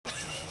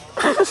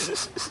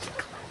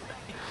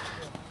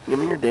Give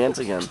me your dance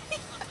again.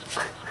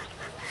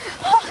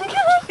 Oh my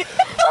god!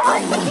 Oh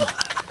my god!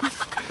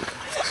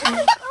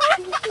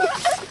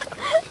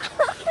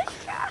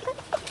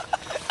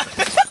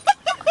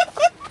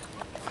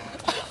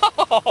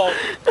 Oh,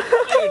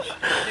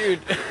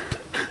 dude.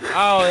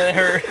 Oh, that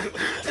hurt.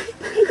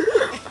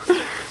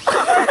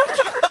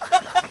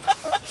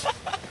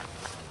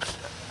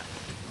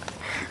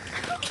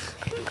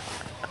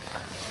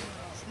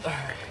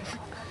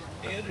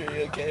 Andrew,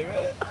 you okay,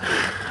 man?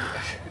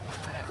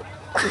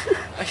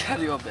 I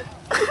gotta go a bit.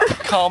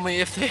 Call me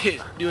if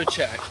they do a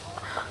check.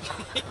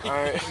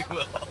 Alright.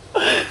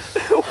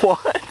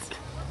 What?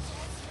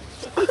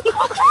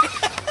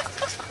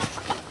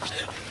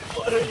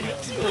 What are you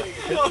doing?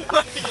 Oh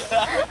my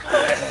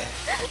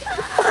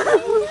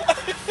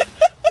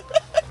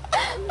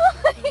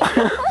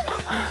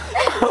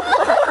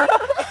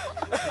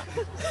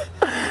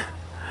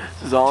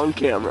This is all on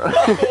camera.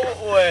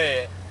 No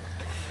way.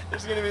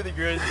 This is gonna be the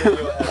greatest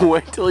video ever.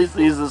 Wait till he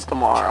sees this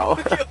tomorrow.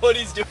 Look at what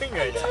he's doing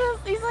right now.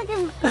 He's like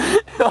in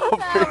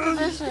bad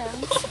position.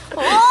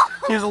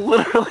 He's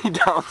literally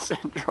Down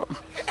syndrome.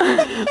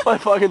 My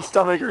fucking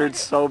stomach hurts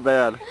so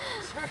bad.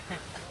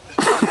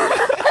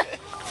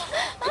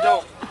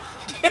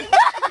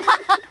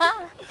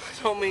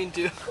 Don't mean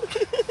to.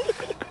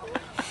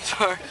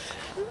 Sorry.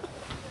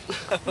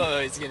 Oh,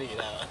 he's gonna get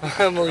out.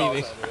 I'm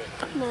leaving.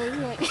 No, he's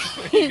not.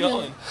 Where are you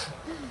going?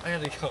 I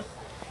gotta go.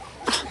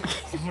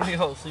 I'm gonna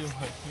go see my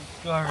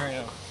go right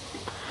now.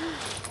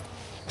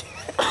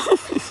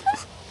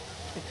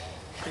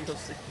 Can I go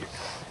sit here?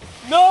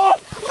 No!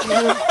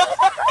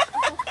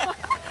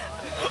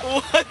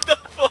 What the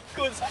fuck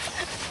was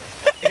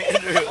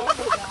Andrew?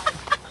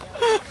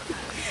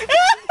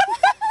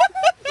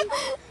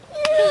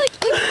 You're like,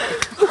 get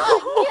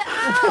out!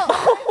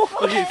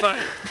 Okay,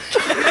 fine.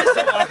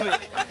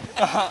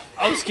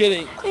 I was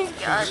kidding. Thank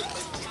God.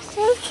 I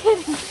was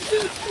kidding.